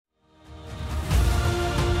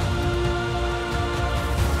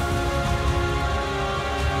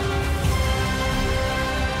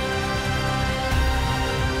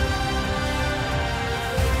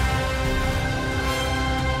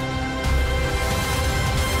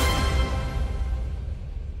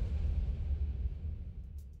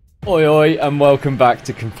Oi oi and welcome back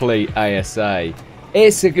to Complete ASA.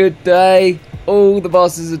 It's a good day. All the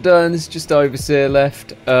bosses are done. It's just Overseer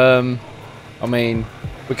left. I mean,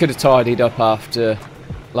 we could have tidied up after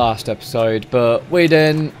last episode, but we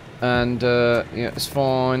didn't. And yeah, it's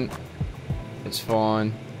fine. It's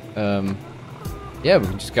fine. Yeah, we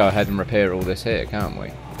can just go ahead and repair all this here, can't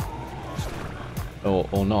we?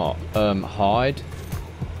 Or not. Hide.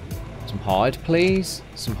 Some hide, please.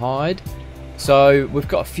 Some hide. So, we've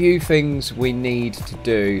got a few things we need to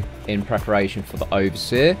do in preparation for the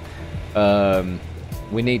Overseer.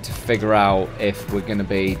 We need to figure out if we're going to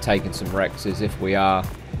be taking some Rexes. If we are,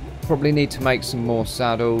 probably need to make some more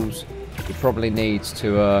saddles. We probably need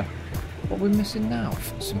to, what are we missing now?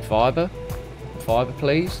 Some fibre? Fibre,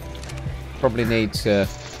 please. Probably need to,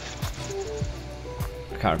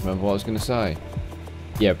 I can't remember what I was going to say.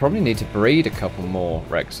 Yeah, probably need to breed a couple more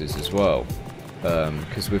Rexes as well.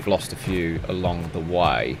 Because we've lost a few along the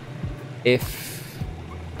way. If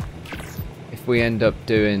we end up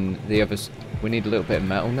doing the others, we need a little bit of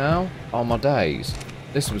metal now. Oh my days,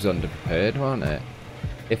 this was underprepared, wasn't it?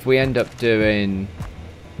 If we end up doing,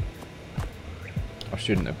 I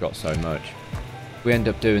shouldn't have got so much. If we end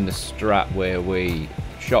up doing the strat where we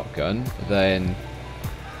shotgun, then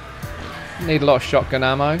we need a lot of shotgun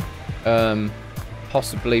ammo.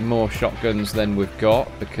 Possibly more shotguns than we've got,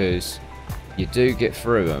 because you do get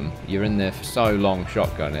through them. You're in there for so long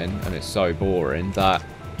shotgunning, and it's so boring that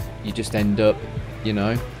you just end up, you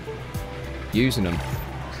know, using them.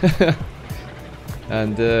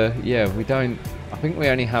 And yeah, we don't. I think we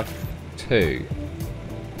only have 2.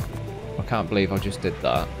 I can't believe I just did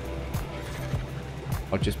that.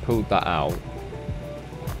 I just pulled that out.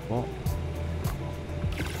 What?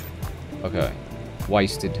 Okay.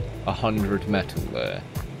 Wasted 100 metal there.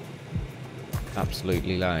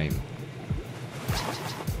 Absolutely lame.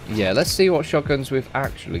 Yeah, let's see what shotguns we've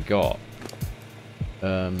actually got.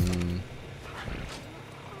 We've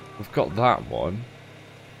got that one,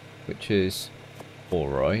 which is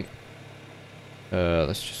alright.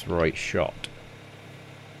 Let's just write shot.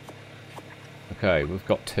 Okay, we've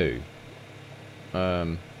got 2.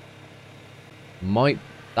 That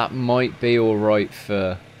might be alright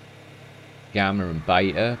for Gamma and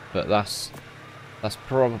Beta, but that's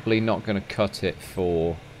probably not going to cut it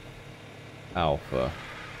for Alpha.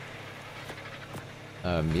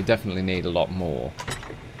 You definitely need a lot more.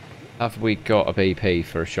 Have we got a BP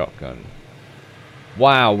for a shotgun?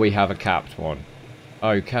 Wow, we have a capped one.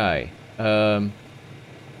 Okay. I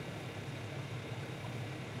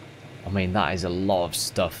mean, that is a lot of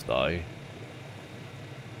stuff, though.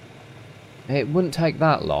 It wouldn't take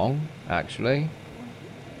that long, actually.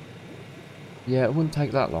 Yeah, it wouldn't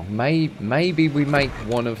take that long. Maybe we make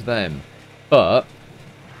one of them. But,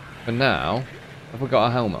 for now, have we got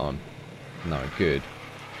a helmet on? No, good.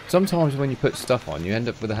 Sometimes when you put stuff on, you end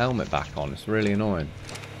up with a helmet back on. It's really annoying.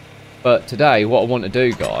 But today, what I want to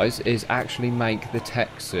do, guys, is actually make the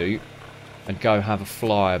TEK suit and go have a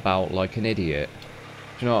fly about like an idiot.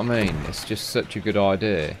 Do you know what I mean? It's just such a good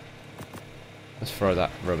idea. Let's throw that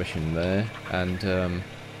rubbish in there. And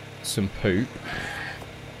some poop.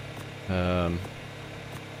 Don't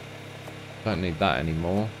need that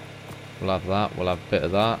anymore. We'll have that. We'll have a bit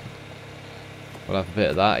of that. We'll have a bit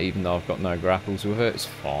of that, even though I've got no grapples with it. It's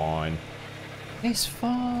fine. It's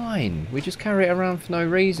fine. We just carry it around for no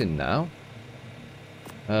reason now.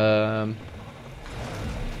 Yeah,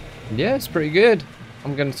 it's pretty good.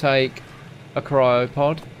 I'm going to take a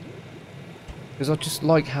cryopod, because I just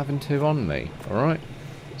like having 2 on me. Alright?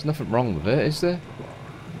 There's nothing wrong with it, is there?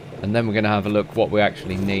 And then we're going to have a look what we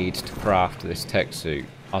actually need to craft this TEK suit.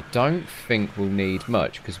 I don't think we'll need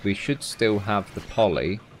much, because we should still have the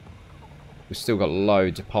poly. We've still got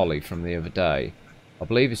loads of poly from the other day. I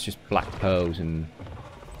believe it's just black pearls and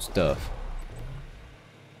stuff.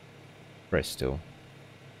 Crystal.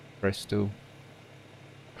 Crystal.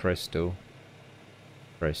 Crystal.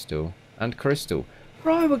 Crystal. And crystal.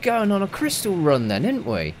 Right, we're going on a crystal run then, aren't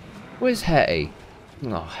we? Where's Hetty?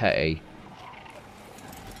 Oh, Hetty.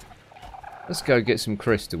 Let's go get some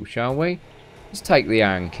crystal, shall we? Let's take the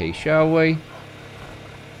Anki, shall we?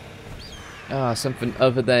 Ah, something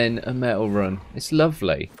other than a metal run. It's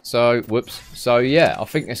lovely. So, whoops. So, yeah, I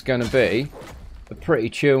think it's going to be a pretty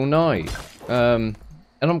chill night. And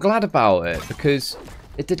I'm glad about it, because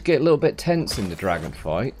it did get a little bit tense in the dragon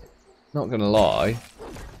fight. Not going to lie.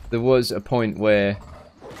 There was a point where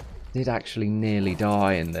I did actually nearly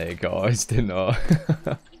die in there, guys, didn't I?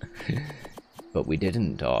 But we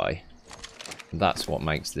didn't die. That's what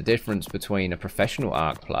makes the difference between a professional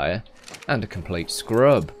ARK player and a complete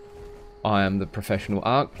scrub. I am the professional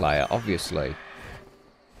ARK player, obviously.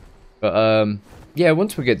 But yeah,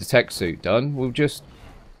 once we get the tech suit done, I'm just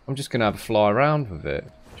gonna have a fly around with it.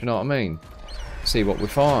 Do you know what I mean? See what we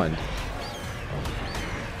find.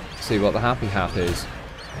 See what the happy hap is.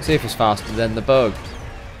 See if it's faster than the bug.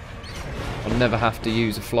 I'll never have to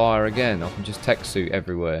use a flyer again. I can just tech suit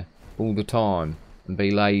everywhere, all the time, and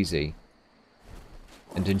be lazy.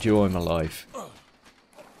 And enjoy my life.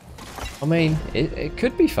 I mean, it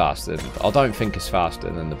could be faster. I don't think it's faster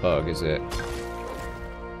than the bug, is it?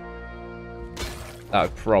 That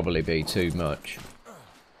would probably be too much.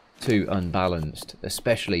 Too unbalanced.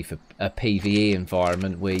 Especially for a PvE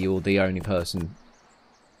environment where you're the only person.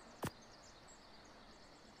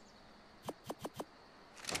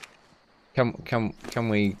 Can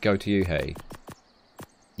we go to you, hey?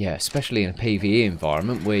 Yeah, especially in a PvE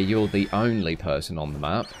environment where you're the only person on the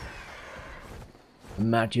map.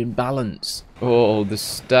 Imagine balance. Oh, the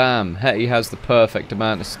stam. Hetty has the perfect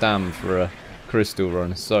amount of stam for a crystal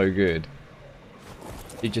run. So good.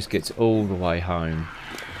 He just gets all the way home.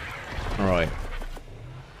 Alright.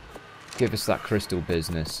 Give us that crystal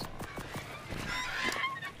business.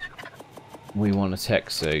 We want a tech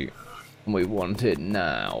suit. We want it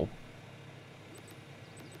now.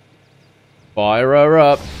 Fire her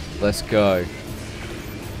up. Let's go.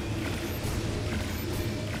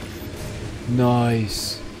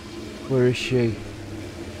 Nice. Where is she?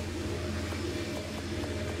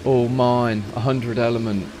 Oh, mine. 100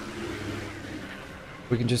 element.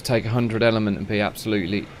 We can just take 100 element and be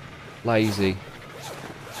absolutely lazy.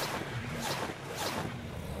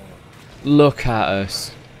 Look at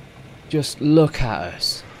us. Just look at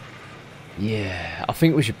us. Yeah. I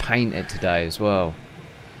think we should paint it today as well.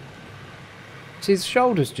 See, the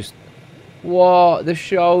shoulder's just... What? The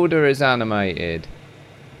shoulder is animated.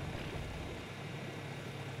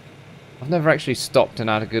 I've never actually stopped and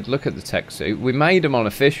had a good look at the tech suit. We made them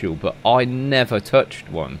unofficial, but I never touched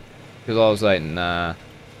one. Because I was like, nah.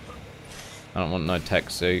 I don't want no tech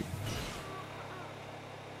suit.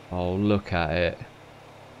 Oh, look at it.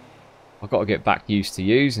 I've got to get back used to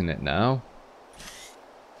using it now.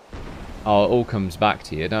 Oh, it all comes back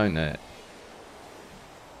to you, don't it?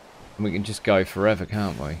 And we can just go forever,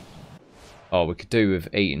 can't we? Oh, we could do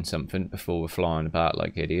with eating something before we're flying about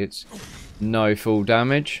like idiots. No full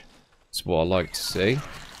damage. That's what I like to see.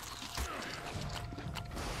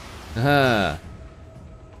 Aha.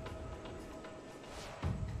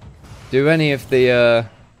 Do any of the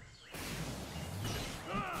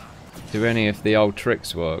old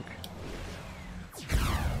tricks work?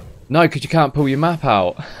 No, because you can't pull your map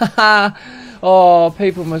out. Oh,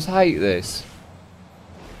 people must hate this.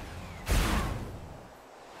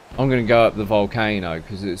 I'm going to go up the volcano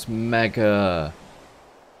because it's mega.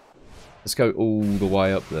 Let's go all the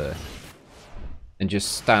way up there. And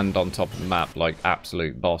just stand on top of the map like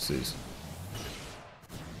absolute bosses.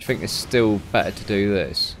 Do you think it's still better to do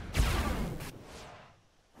this?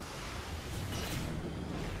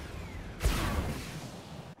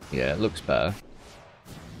 Yeah, it looks better.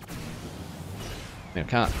 I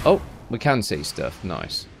can't... Oh, we can see stuff.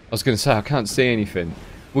 Nice. I was going to say, I can't see anything.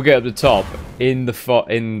 We'll get up the top in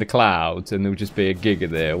the clouds and there'll just be a giga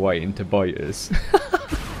there waiting to bite us.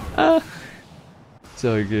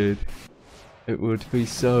 So good. It would be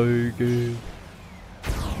so good.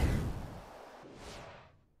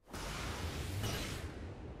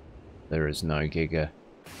 There is no giga.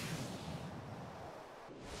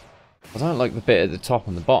 I don't like the bit at the top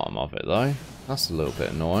and the bottom of it though. That's a little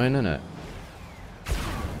bit annoying, isn't it?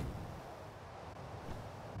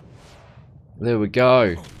 There we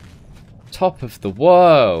go. Top of the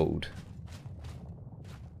world.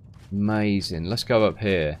 Amazing. Let's go up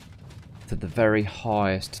here to the very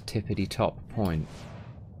highest tippity top point.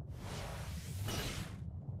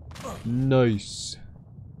 Nice.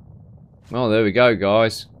 Well, there we go,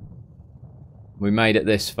 guys. We made it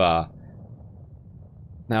this far.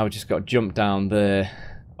 Now we just got to jump down there,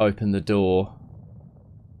 open the door,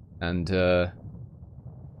 and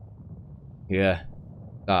yeah,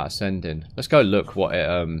 start ascending. Let's go look what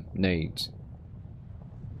it needs.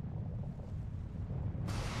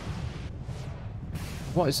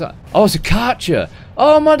 What is that? Oh, it's a catcher!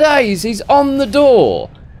 Oh my days, he's on the door!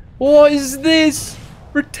 What is this?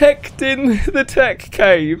 Protecting the tech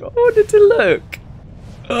cave. I wanted to look.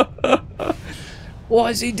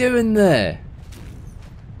 What is he doing there?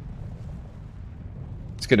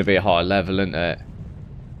 It's going to be a high level, isn't it?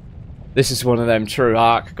 This is one of them true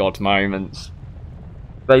Ark God moments.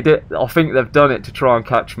 I think they've done it to try and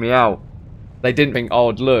catch me out. They didn't think, oh,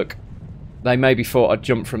 I'd look. They maybe thought I'd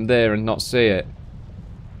jump from there and not see it.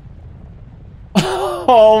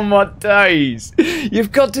 Oh my days!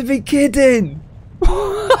 You've got to be kidding!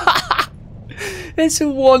 It's a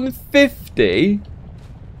 150.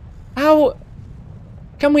 How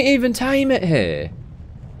can we even tame it here?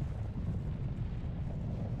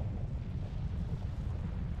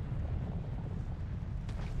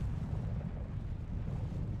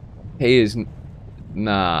 He is...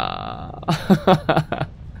 Nah.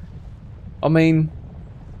 I mean...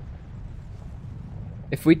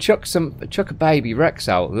 If we chuck a baby Rex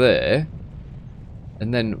out there...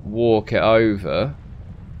 and then walk it over...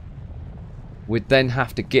 we'd then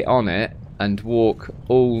have to get on it and walk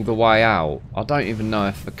all the way out. I don't even know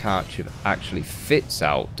if the couch actually fits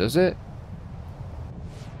out, does it?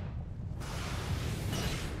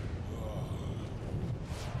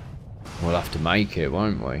 We'll have to make it,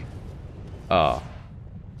 won't we? Ah.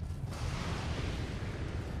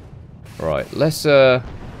 Right, let's it's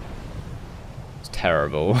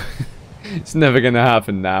terrible. It's never gonna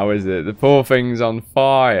happen now, is it? The poor thing's on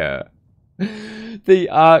fire. The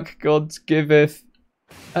Ark gods giveth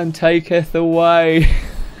and taketh away.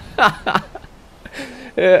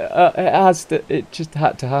 It just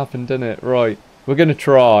had to happen, didn't it? Right, we're gonna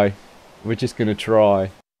try. We're just gonna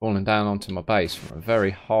try. Falling down onto my base from a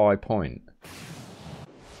very high point.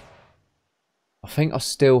 I think I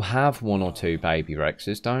still have 1 or 2 baby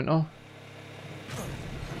Rexes, don't I?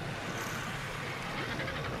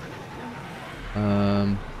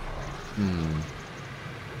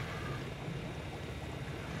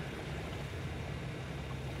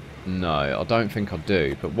 No, I don't think I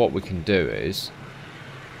do, but what we can do is...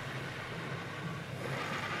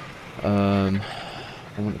 I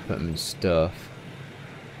want to put them in stuff.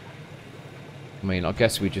 I mean, I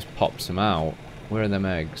guess we just pop some out. Where are them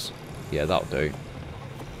eggs? Yeah, that'll do.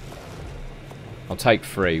 I'll take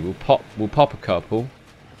 3. We'll pop a couple.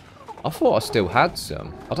 I thought I still had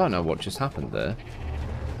some. I don't know what just happened there.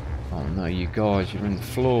 Oh no, you guys, you're in the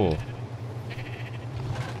floor.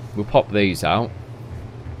 We'll pop these out.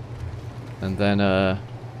 And then,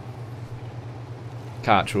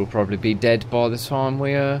 Catcher will probably be dead by the time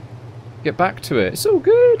we, get back to it. It's all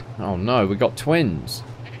good. Oh no, we got twins.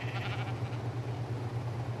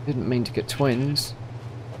 Didn't mean to get twins.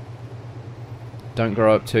 Don't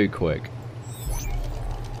grow up too quick.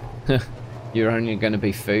 You're only going to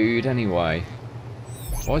be food anyway.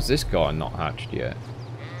 Why is this guy not hatched yet?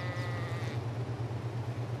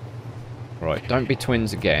 Right, don't be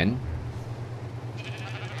twins again.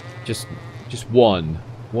 Just 1.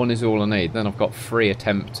 1 is all I need. Then I've got 3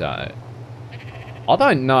 attempts at it. I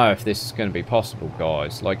don't know if this is going to be possible,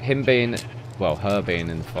 guys. Like, him being... Well, her being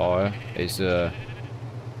in the fire is,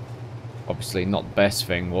 obviously not the best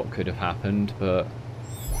thing what could have happened, but...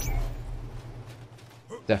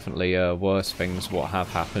 Definitely, worse things what have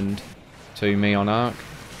happened to me on Ark.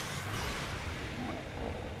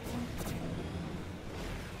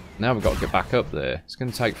 Now we've got to get back up there. It's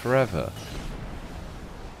going to take forever.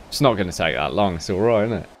 It's not going to take that long. It's alright,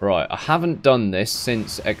 isn't it? Right, I haven't done this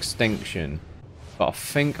since Extinction. But I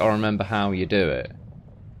think I remember how you do it.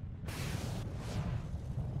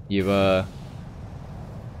 You, Oh,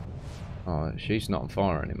 she's not on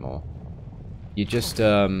fire anymore. You just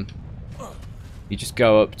go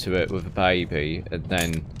up to it with a baby, and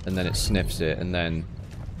then it sniffs it, and then,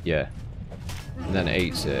 yeah. And then it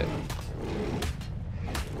eats it.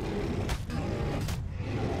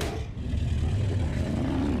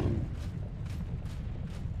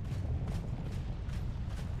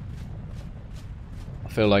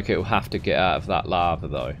 I feel like it will have to get out of that lava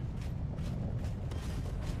though.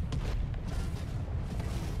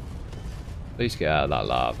 Please get out of that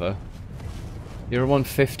lava. You're a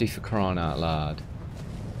 150 for crying out loud.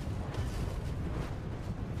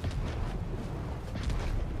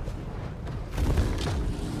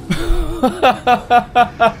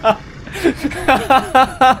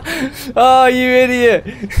 Oh, you idiot!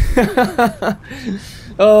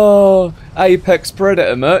 Oh, apex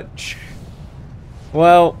predator much?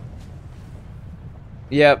 Well,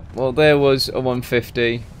 yep, well there was a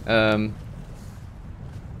 150.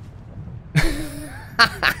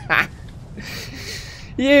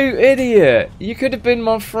 You idiot! You could have been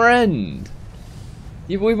my friend.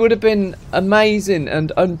 We would have been amazing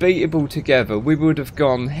and unbeatable together. We would have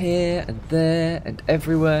gone here and there and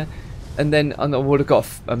everywhere, and I would have got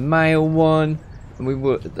a male one, and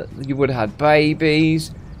you would have had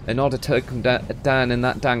babies. And I'd have taken them down in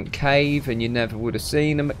that dank cave, and you never would have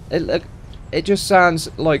seen them. It just sounds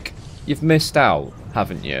like you've missed out,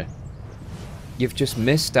 haven't you? You've just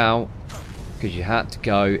missed out because you had to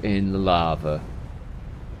go in the lava.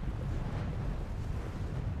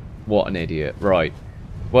 What an idiot. Right.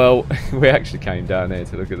 Well, we actually came down here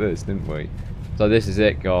to look at this, didn't we? So this is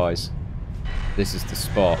it, guys. This is the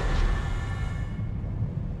spot.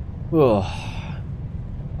 Oh.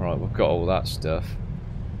 Right, we've got all that stuff.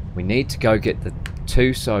 We need to go get the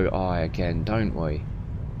Tuso eye again, don't we?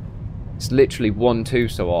 It's literally one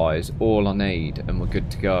Tuso eye is all I need, and we're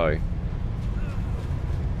good to go.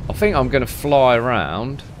 I think I'm going to fly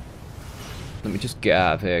around. Let me just get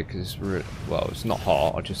out of here, because, well, it's not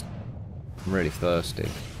hot. I'm really thirsty.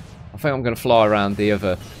 I think I'm going to fly around the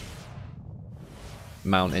other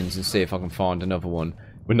mountains and see if I can find another one.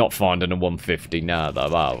 We're not finding a 150 now,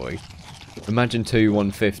 though, are we? Imagine 2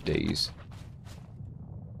 150s.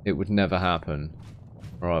 It would never happen.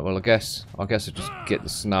 Right, well, I guess I'll just get the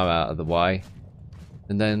snow out of the way.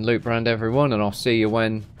 And then loop around everyone, and I'll see you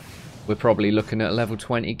when we're probably looking at level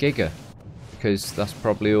 20 Giga. Because that's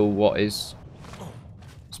probably all what is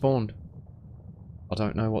spawned. I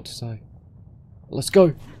don't know what to say. Let's go!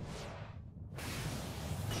 Wait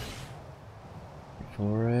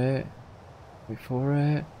for it. Wait for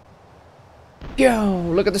it. Yo!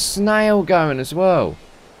 Look at the snail going as well!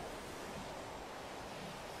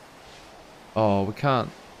 Oh, we can't.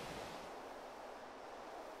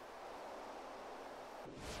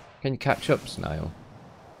 Can you catch up, snail?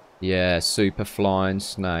 Yeah, super flying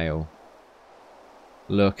snail.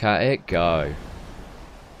 Look at it go.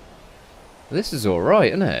 This is alright,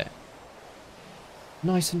 isn't it?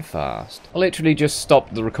 Nice and fast. I literally just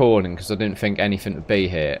stopped the recording because I didn't think anything would be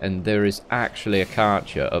here. And there is actually a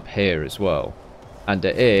Karcher up here as well. And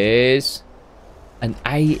it is an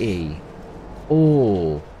 80.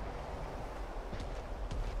 Oh.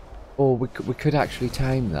 Oh, we could actually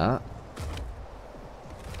tame that.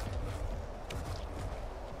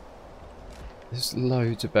 There's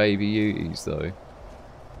loads of baby Uties though.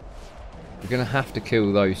 We're going to have to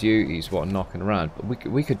kill those Uties what are knocking around. But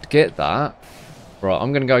we could get that. Right,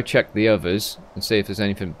 I'm going to go check the others and see if there's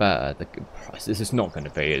anything better. This is not going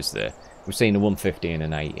to be, is there? We've seen a 150 and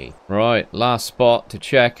an 80. Right, last spot to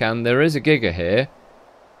check, and there is a Giga here.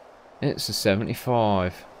 It's a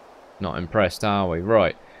 75. Not impressed, are we?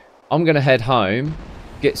 Right, I'm going to head home,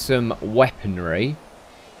 get some weaponry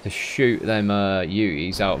to shoot them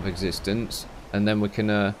Uties out of existence, and then we can,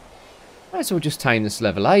 might as well just tame this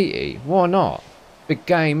level 80. Why not? Big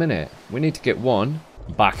game, innit? We need to get one.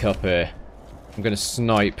 Back up here. I'm going to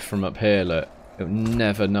snipe from up here, look. You'll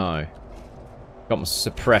never know. Got my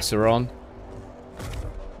suppressor on.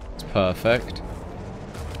 It's perfect.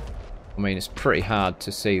 I mean, it's pretty hard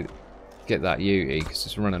to get that Utie because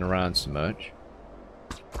it's running around so much.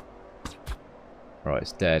 Right,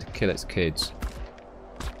 it's dead. Kill its kids.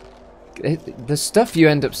 The stuff you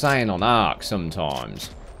end up saying on Ark sometimes.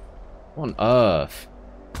 What on earth?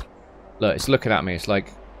 Look, it's looking at me. It's like,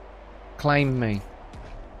 claim me.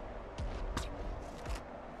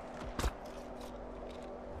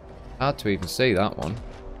 Hard to even see that one.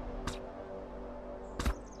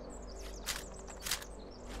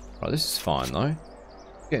 Right, this is fine though.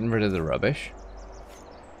 Getting rid of the rubbish.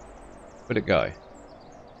 Where'd it go?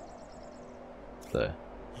 There.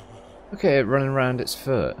 Look at it running around its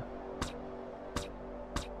foot.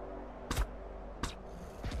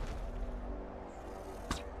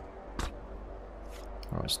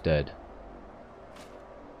 Oh, it's dead.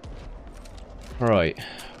 Right,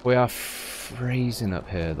 we are freezing up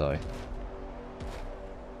here though.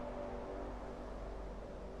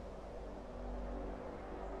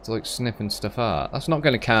 It's like sniffing stuff out. That's not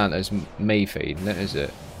going to count as me feeding it, is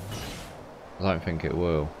it? I don't think it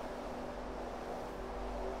will.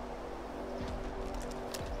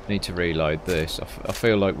 Need to reload this. I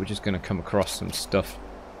feel like we're just going to come across some stuff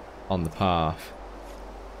on the path.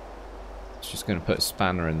 It's just going to put a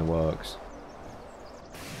spanner in the works.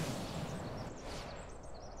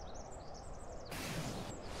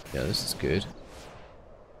 Yeah, this is good.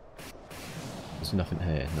 There's nothing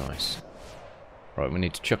here. Nice. Right, we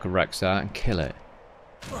need to chuck a Rex out and kill it.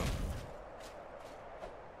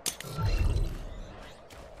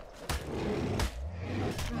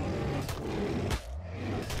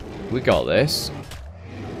 We got this.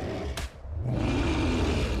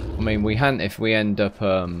 I mean, we hadn't if we end up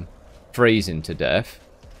freezing to death,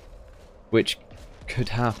 which could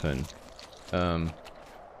happen.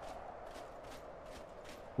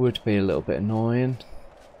 Would be a little bit annoying,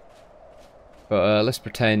 but let's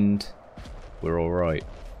pretend we're alright.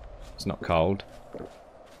 It's not cold.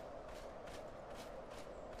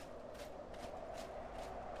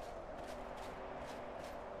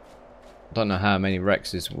 I don't know how many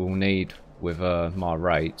Rexes we'll need with my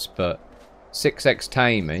rates, but 6x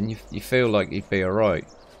taming, you feel like you'd be alright,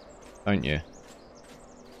 don't you?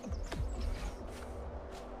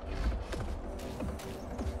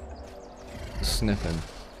 Sniffing.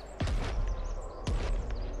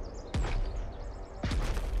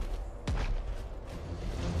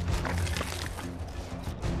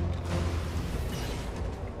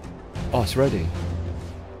 Oh, it's ready.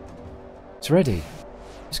 It's ready.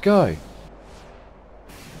 Let's go.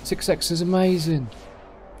 6x is amazing.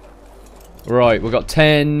 Right, we've got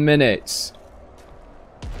 10 minutes.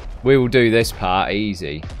 We will do this part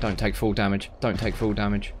easy. Don't take full damage. Don't take full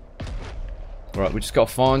damage. Right, we just got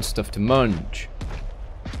to find stuff to munch.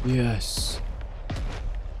 Yes.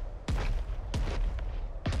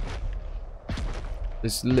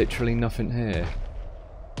 There's literally nothing here.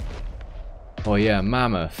 Oh yeah,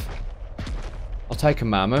 mammoth. I'll take a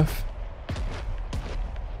mammoth.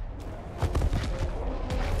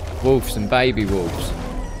 Wolves and baby wolves.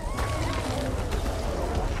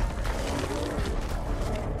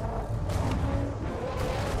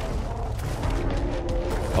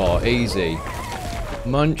 Oh, easy.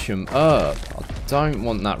 Munch them up. I don't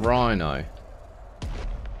want that rhino.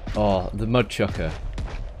 Oh, the mud chucker.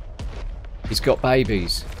 He's got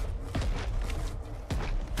babies.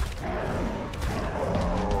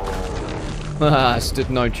 Haha, stood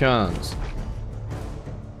no chance.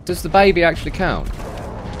 Does the baby actually count?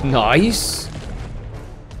 Nice.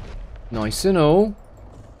 Nice and all.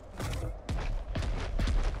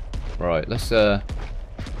 Right, let's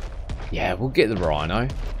yeah, we'll get the rhino.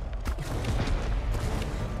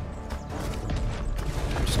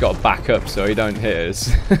 Just got to back up so he don't hit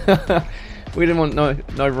us. We didn't want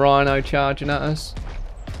no rhino charging at us.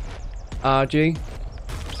 RG.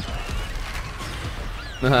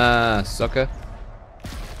 Ah, sucker.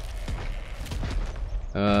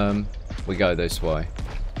 We go this way.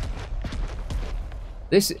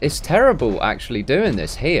 This is terrible actually doing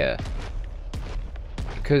this here.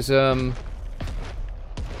 Because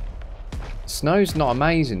snow's not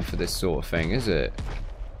amazing for this sort of thing, is it?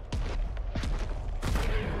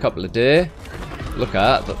 Couple of deer. Look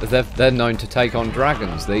at that. They're known to take on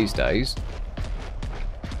dragons these days.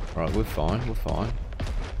 Right, we're fine. We're fine.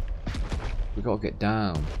 We've got to get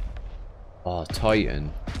down. Oh,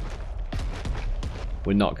 Titan.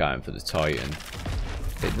 We're not going for the Titan.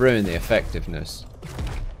 It'd ruin the effectiveness.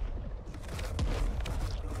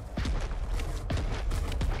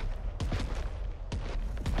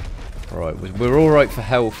 Right, we're alright for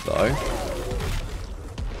health though.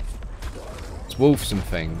 Let's wolf some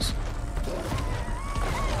things.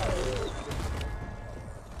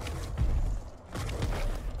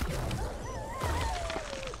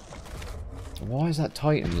 Why is that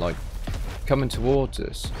Titan like coming towards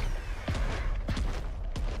us?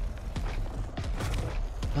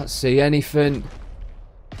 Can't see anything.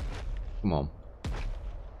 Come on.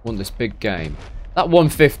 Want this big game. That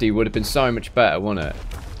 150 would have been so much better, wouldn't it?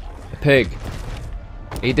 The pig.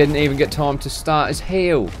 He didn't even get time to start his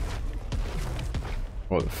heal.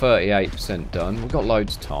 Right, 38% done. We've got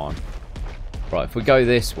loads of time. Right, if we go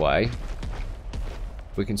this way,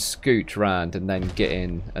 we can scooch round and then get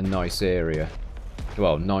in a nice area.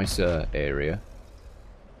 Well, nicer area.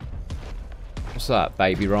 What's that?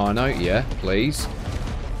 Baby rhino? Yeah, please.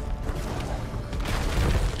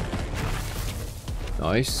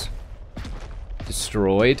 Nice.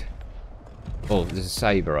 Destroyed. Oh, there's a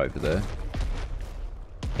saber over there.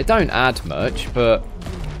 It don't add much, but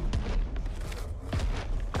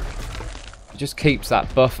it just keeps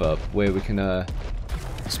that buff up where we can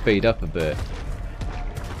speed up a bit.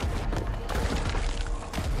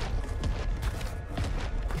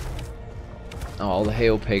 Oh, the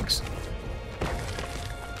heal pigs.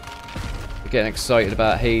 They're getting excited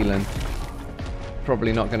about healing.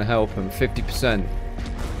 Probably not going to help them. 50%.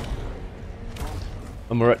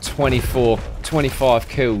 And we're at 25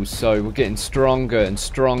 kills, so we're getting stronger and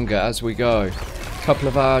stronger as we go. Couple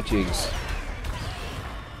of RGs.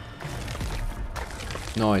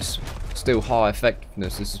 Nice. Still high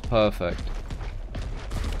effectiveness. This is perfect.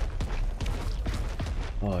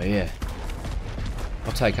 Oh yeah.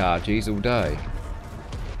 I'll take RGs all day.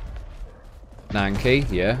 Nanki,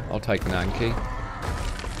 yeah, I'll take Nanki.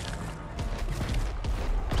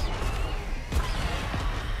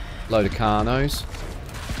 Load of Carnos.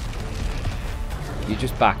 You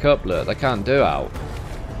just back up, look, they can't do out.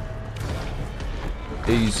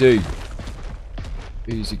 Easy.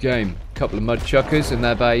 Easy game. Couple of mud chuckers in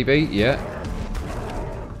there, baby, yeah.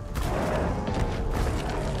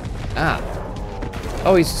 Ah.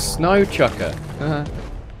 Oh, he's a snow chucker.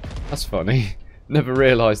 That's funny. Never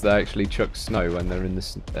realised they actually chuck snow when they're in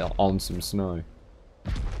the on some snow.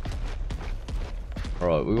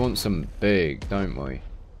 Right, we want some big, don't we?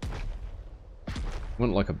 We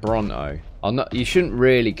want like a Bronto. You shouldn't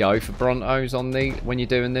really go for Brontos on when you're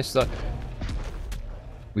doing this though.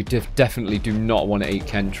 We definitely do not want to eat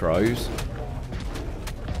Kentros.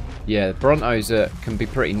 Yeah, Brontos can be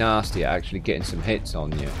pretty nasty at actually getting some hits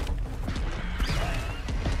on you.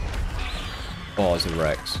 Oh, there's a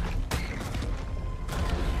Rex.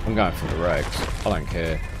 I'm going for the regs. I don't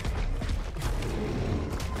care.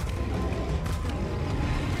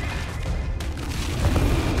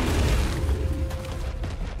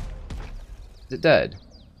 Is it dead?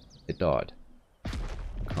 It died.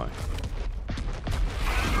 Okay.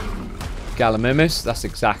 Gallimimus, that's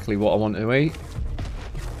exactly what I want to eat.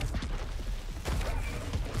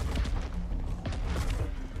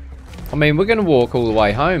 I mean, we're going to walk all the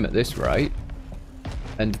way home at this rate.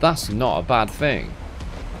 And that's not a bad thing.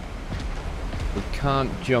 We can't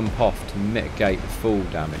jump off to mitigate the fall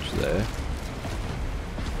damage there.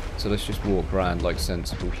 So let's just walk around like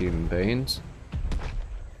sensible human beings.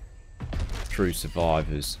 True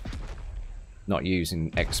survivors. Not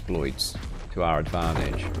using exploits to our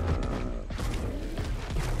advantage.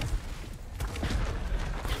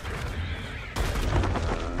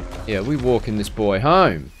 Yeah, we walking this boy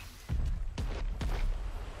home.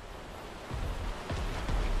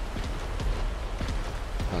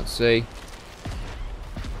 Can't see.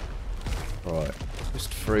 Right,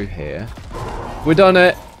 just through here. We done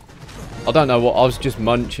it! I don't know what, I was just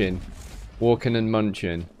munching. Walking and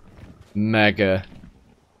munching. Mega.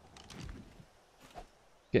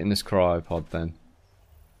 Get in this cryopod then.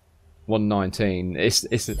 119.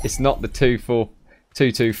 It's not the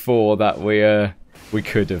 224 that we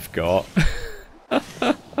could have got.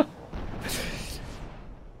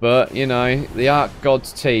 But, you know, the Ark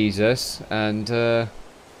gods tease us, and, yeah,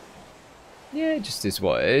 it just is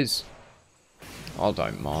what it is. I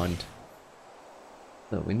don't mind.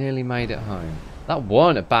 Look, we nearly made it home. That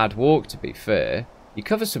wasn't a bad walk, to be fair. You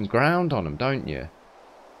cover some ground on them, don't you?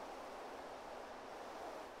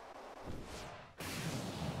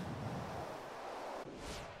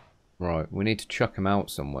 Right, we need to chuck them out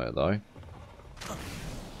somewhere, though.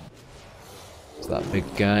 It's that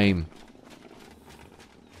big game.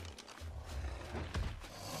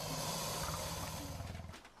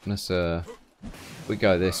 Let's, we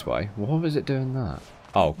go this way. Why was it doing that?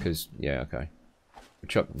 Oh, because, yeah, okay. We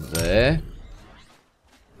chuck them there.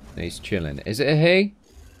 He's chilling. Is it a he?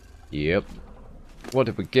 Yep. What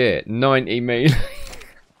did we get? 90 melee.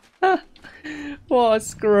 What a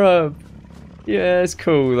scrub. Yeah, it's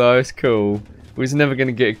cool though, it's cool. We was never going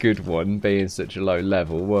to get a good one being such a low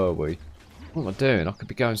level, were we? What am I doing? I could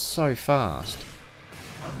be going so fast.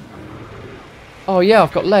 Oh yeah,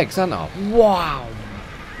 I've got legs, haven't I? Wow.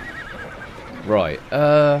 Right,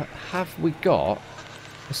 have we got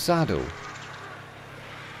a saddle?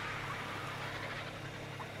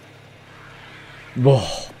 Whoa.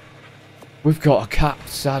 We've got a capped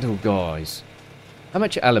saddle, guys. How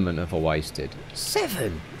much element have I wasted?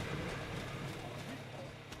 7!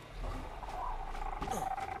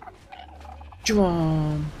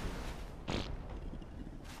 Come.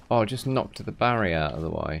 Oh, I just knocked the barrier out of the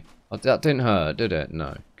way. Oh, that didn't hurt, did it?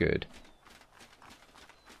 No. Good.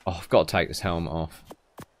 Oh, I've got to take this helmet off.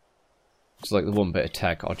 It's like the one bit of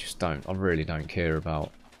tech I really don't care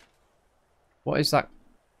about. What is that?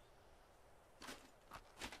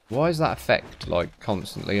 Why is that effect, like,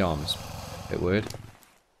 constantly on? It's a bit weird.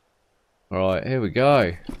 Alright, here we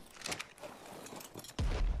go.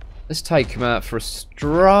 Let's take him out for a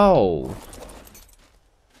stroll.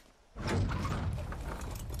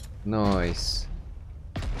 Nice.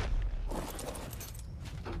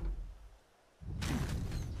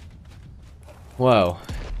 Well,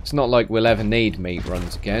 it's not like we'll ever need meat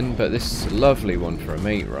runs again, but this is a lovely one for a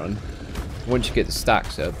meat run. Once you get the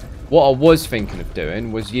stacks up. What I was thinking of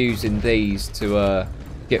doing was using these to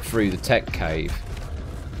get through the TEK cave.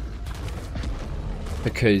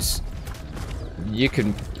 Because you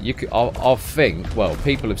can I think, well,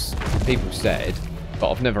 people said,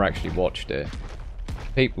 but I've never actually watched it.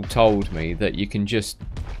 People told me that you can just,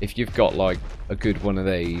 if you've got like a good one of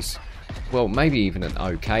these, well, maybe even an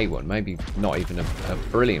okay one, maybe not even a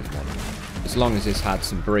brilliant one, as long as it's had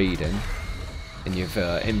some breeding and you've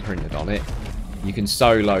imprinted on it, you can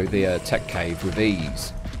solo the TEK cave with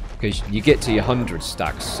ease, because you get to your 100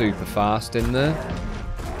 stacks super fast in there.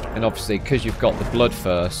 And obviously, because you've got the blood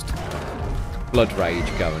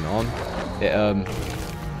rage going on,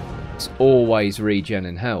 it's always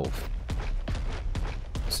regenerating health.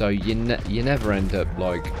 So you never end up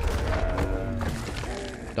like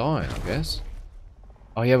dying, I guess.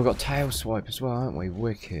 Oh yeah, we've got tail swipe as well, haven't we?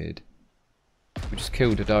 Wicked. We just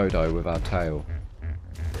killed a dodo with our tail.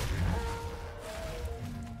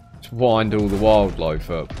 Let's wind all the wildlife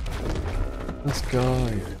up. Let's go.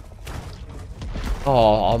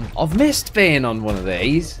 Oh, I've missed being on one of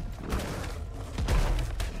these.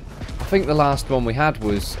 I think the last one we had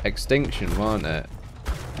was Extinction, wasn't it?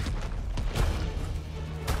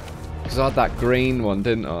 Because I had that green one,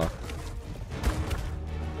 didn't I?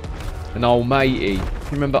 An old matey.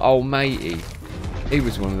 Remember old matey? He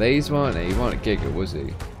was one of these, weren't he? He wasn't a Giga, was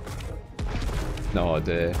he? No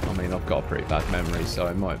idea. I mean, I've got a pretty bad memory, so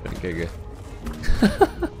it might have been a Giga.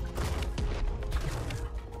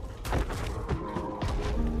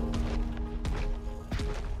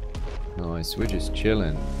 Nice, we're just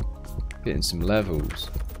chilling. Getting some levels.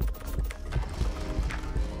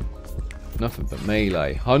 Nothing but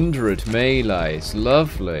melee. 100 melee. It's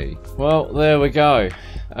lovely. Well, there we go.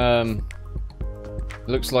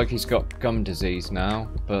 Looks like he's got gum disease now,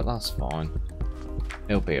 but that's fine.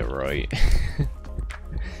 He'll be alright.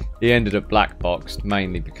 He ended up black boxed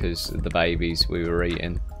mainly because of the babies we were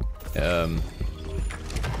eating. It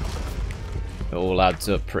all adds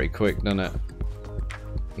up pretty quick, doesn't it?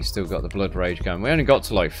 He's still got the blood rage going. We only got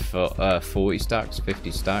to like 40 stacks,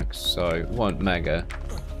 50 stacks, so it wasn't mega.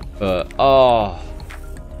 But, oh,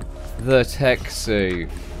 the TEK suit.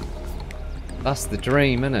 That's the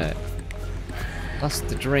dream, innit? That's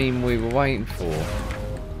the dream we were waiting for.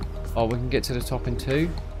 Oh, we can get to the top in 2?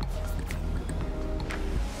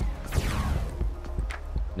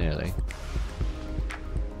 Nearly.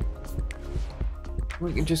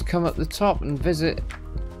 We can just come up the top and visit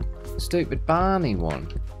stupid Barney one.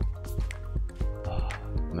 Oh,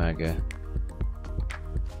 mega.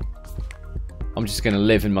 I'm just going to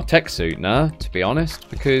live in my TEK suit now, to be honest,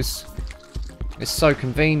 because it's so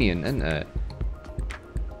convenient, isn't it?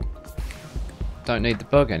 Don't need the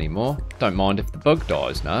bug anymore. Don't mind if the bug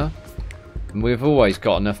dies now. And we've always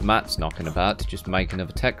got enough mats knocking about to just make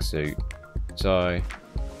another TEK suit. So,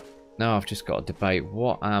 now I've just got to debate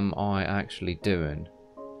what am I actually doing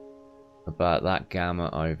about that Gamma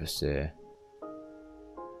Overseer.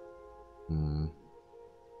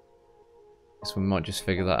 Guess we might just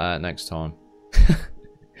figure that out next time.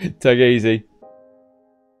 Take it easy.